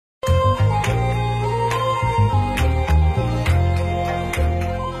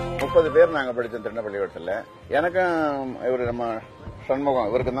30 பேர் நாங்க படிச்சோம் திருநெல்வேலிவட்டத்துல. எனக்கும் இவரு நம்ம சண்முகம்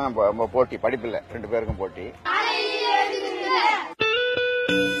இவருக்கு தான் போட்டி, படிப்பில்ல 2 பேருக்கும் போட்டி.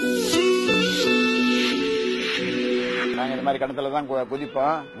 நாங்க இந்த மாதிரி கிணத்துல தான்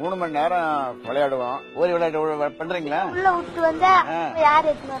குதிப்போம். 3 மணி நேரம் விளையாடுவோம். ஓரி விளையாட்டு பண்றீங்களா?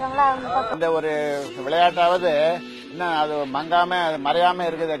 இந்த ஒரு விளையாட்டாவது இன்னும் அது மங்காம மறையாம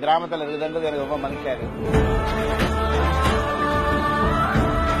இருக்குது, கிராமத்துல இருக்குதுன்றது எனக்கு ரொம்ப மகிழ்ச்சியா இருக்கு.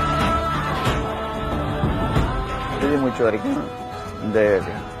 இறுதி மூச்சு வரைக்கும் இந்த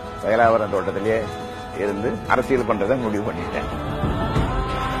வயலாவரம் தோட்டத்திலேயே இருந்து அரசியல் பண்றதை முடிவு பண்ணிட்டேன்.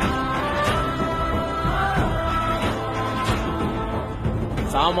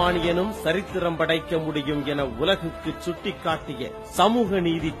 சாமானியனும் சரித்திரம் படைக்க முடியும் என உலகுக்கு சுட்டிக்காட்டிய சமூக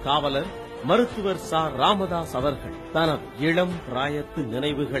நீதி காவலர் மருத்துவர் ச. ராமதாஸ் அவர்கள் தனது இளம் பிராயத்து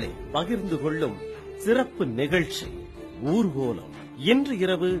நினைவுகளை பகிர்ந்து கொள்ளும் சிறப்பு நிகழ்ச்சி ஊர்கோலம் இன்று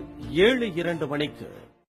இரவு 7:02 மணிக்கு